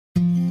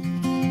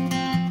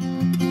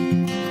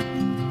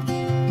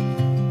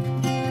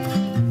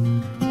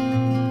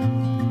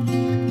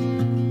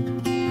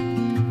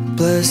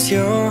bless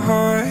your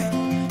heart.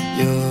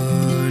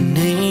 You're an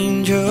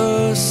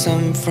angel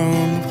sent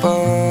from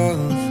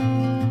above.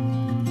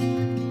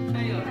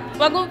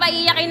 Huwag mong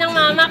paiyakin ng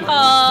mama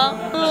ko.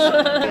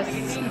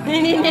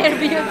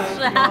 Nininervyos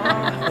siya.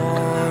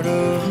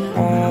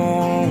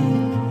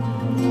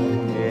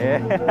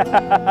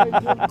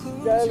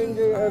 Galing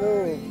kay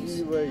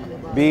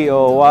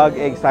B.O. Wag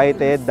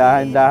excited,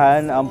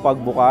 dahan-dahan ang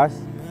pagbukas.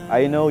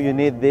 I know you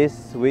need this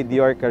with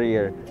your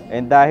career.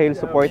 And dahil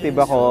supportive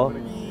ako,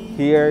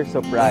 here,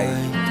 surprise.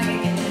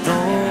 No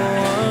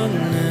one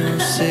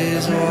else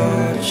is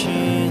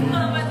watching.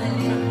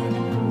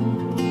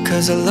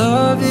 'Cause I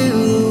love you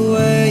the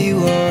way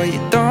you are. You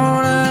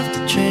don't have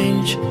to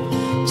change.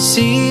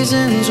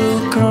 Seasons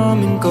will come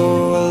and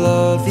go. I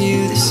love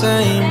you the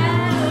same.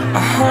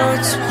 Our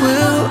hearts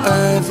will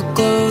ever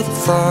glow. The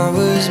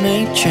flowers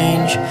may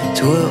change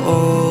to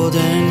old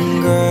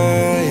and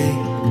gray.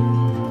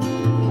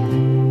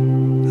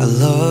 I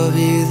love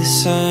you the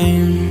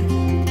same.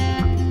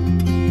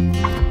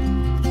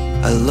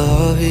 I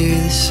love you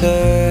the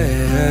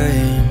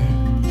same.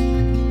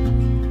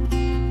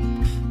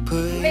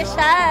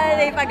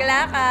 Special, ay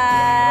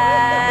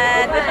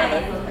paglakad.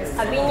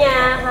 Sabi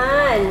niya,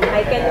 Han,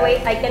 I can't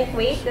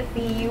wait to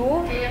see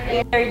you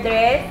in your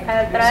dress.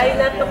 I'll try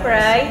not to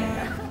cry,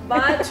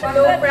 but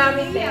no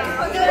promises.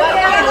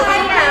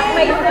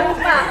 May isang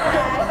pa.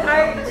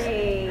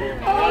 Arjay.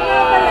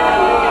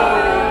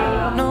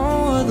 No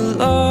other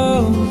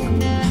love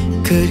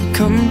could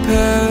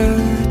compare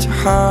to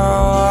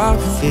how I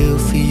feel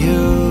for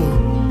you.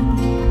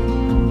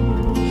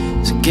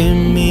 So give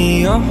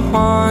me your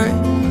heart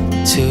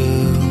to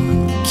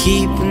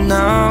keep, and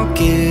I'll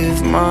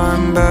give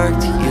mine back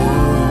to you.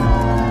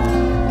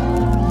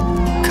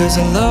 'Cause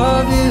I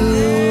love you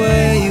the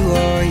way you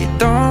are. You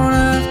don't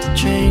have to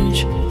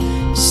change.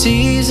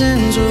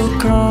 Seasons will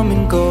come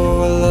and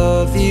go. I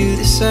love you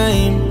the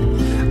same.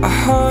 Our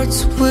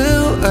hearts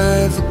will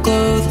ever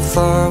glow. The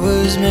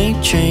flowers may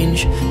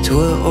change to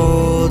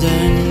old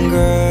and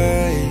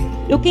gray.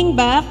 Looking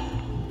back,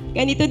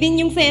 ganito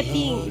din yung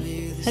setting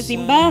sa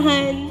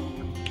simbahan.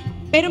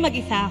 Pero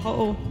mag-isa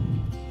ako.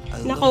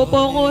 Nakaupo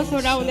ko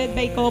surrounded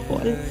by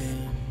couple.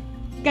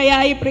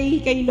 Kaya I pray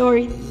kay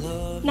Lord.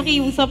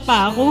 Nakiusap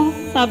pa ako.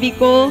 Sabi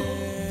ko,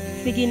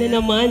 sige na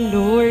naman,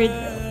 Lord.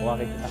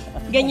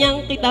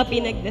 Ganyan kita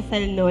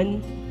pinagdasal nun.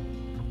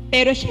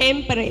 Pero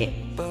syempre,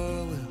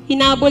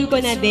 hinabol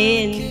ko na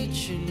din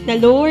na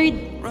Lord,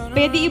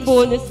 pwede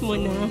i-bonus mo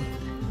na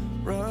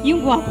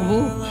yung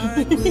gwapo.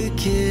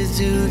 Kids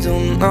who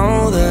don't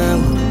know that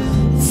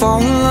we'll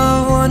fall in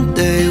love one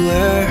day.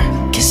 We're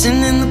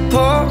kissing in the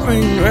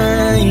pouring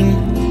rain.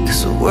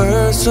 'Cause the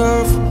words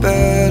are for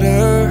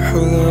better.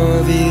 I'll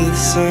love you the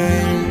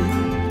same.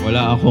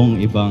 Wala akong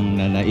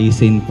ibang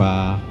nanaisin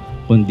pa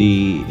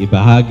kundi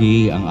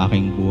ibahagi ang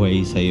aking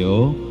buhay sa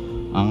iyo,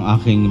 ang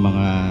aking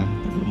mga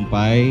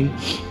tagumpay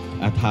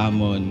at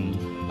hamon.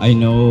 I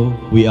know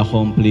we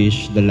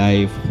accomplished the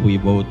life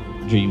we both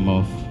dream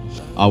of,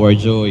 our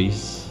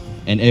joys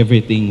and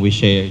everything we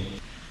shared.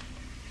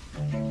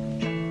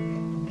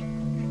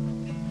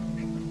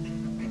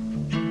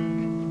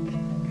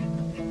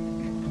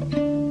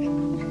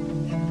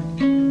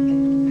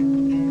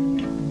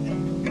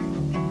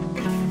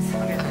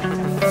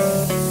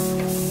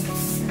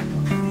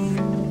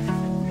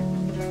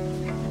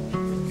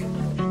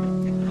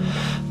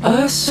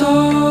 I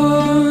saw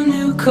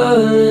new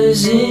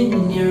colors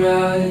in your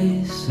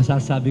eyes.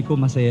 Nasasabi ko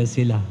masaya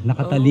sila.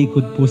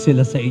 Nakatalikod po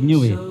sila sa inyo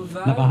eh.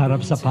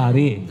 Nakaharap sa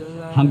pari.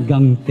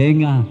 Hanggang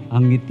tenga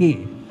ang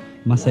ngiti.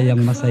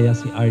 Masayang masaya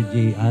si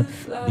Arjay at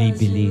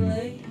Babylin.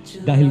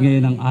 Dahil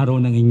ngayon ang araw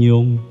ng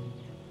inyong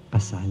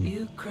kasal.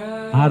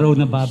 Araw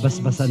na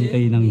babasbasan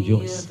kayo ng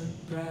Diyos.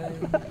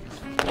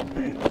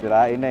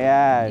 Sirain na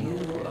yan.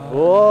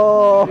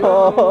 Oh!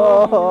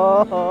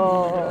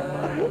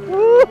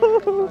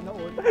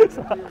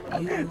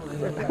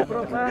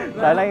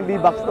 Sana hindi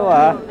box to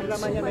ha.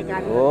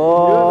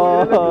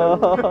 Oh!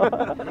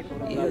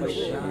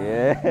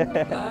 Yeah.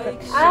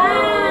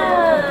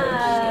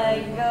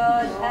 Ay,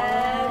 God,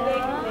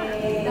 Alex.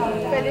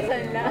 Pwede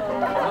sala.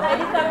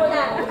 Pwede sa mo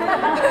na.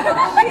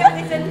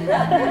 Pwede sala.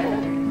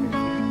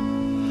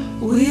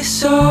 We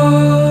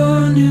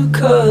saw new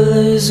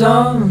colors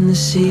on the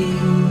sea.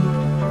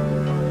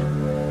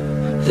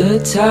 The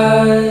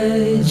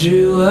tide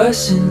drew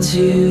us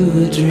into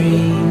a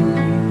dream.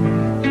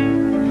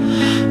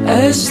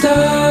 As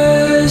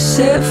stars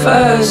set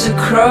fires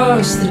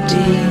across the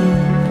deep.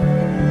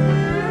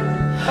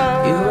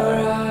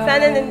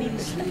 Sana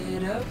nandito siya.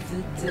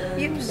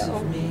 Yun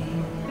lang.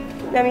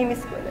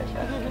 Namimiss ko na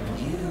siya.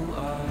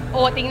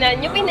 O,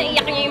 tingnan nyo,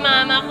 pinaiyak niya yung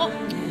mama ko.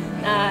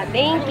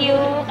 Thank you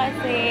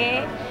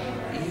kasi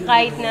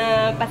kahit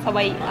na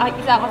pasaway,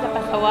 isa ako sa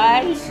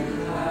pasaway,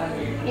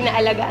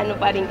 inaalagaan mo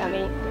pa rin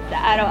kami. Sa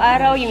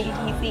araw-araw, yung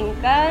gigising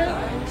ka,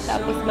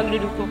 tapos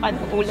magluluto ka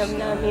ng ulam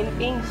namin.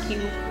 Thank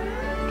you.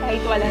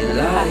 Kahit wala na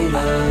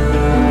nakaka.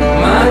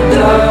 My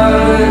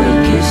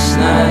darkest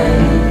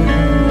night.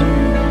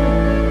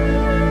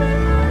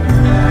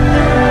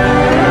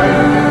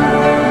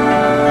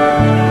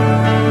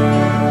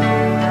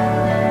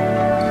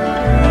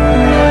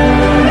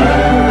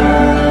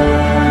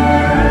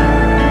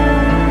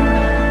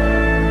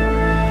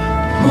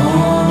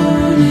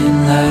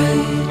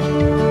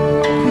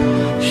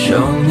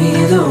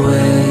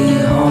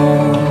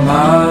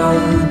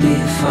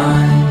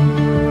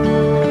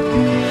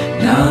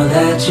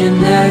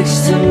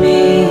 next to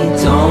me,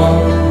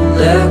 don't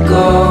let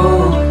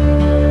go.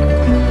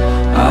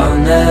 I'll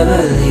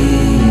never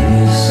leave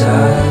your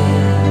side.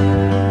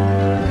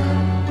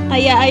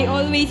 Kaya I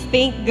always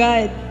thank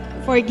God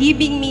for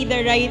giving me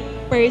the right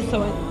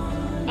person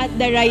at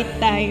the right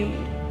time.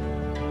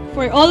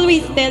 For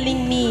always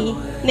telling me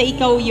na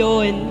ikaw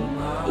yon.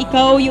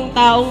 Ikaw yung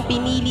taong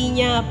pinili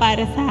niya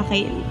para sa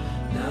akin.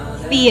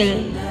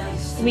 Still,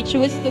 we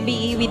choose to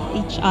be with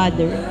each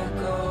other.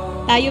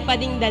 Tayo pa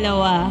ding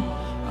dalawa.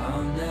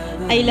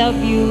 I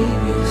love you.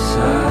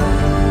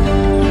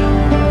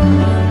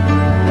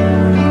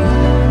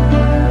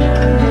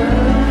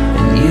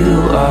 And you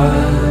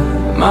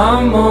are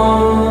my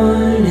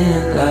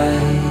morning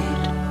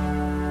light.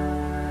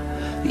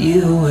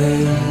 You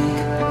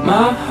wake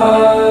my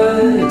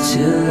heart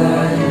to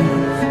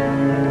life.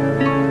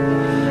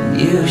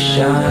 You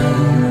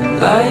shine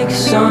like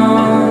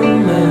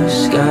summer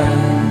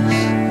skies.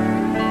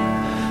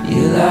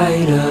 You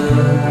light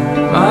up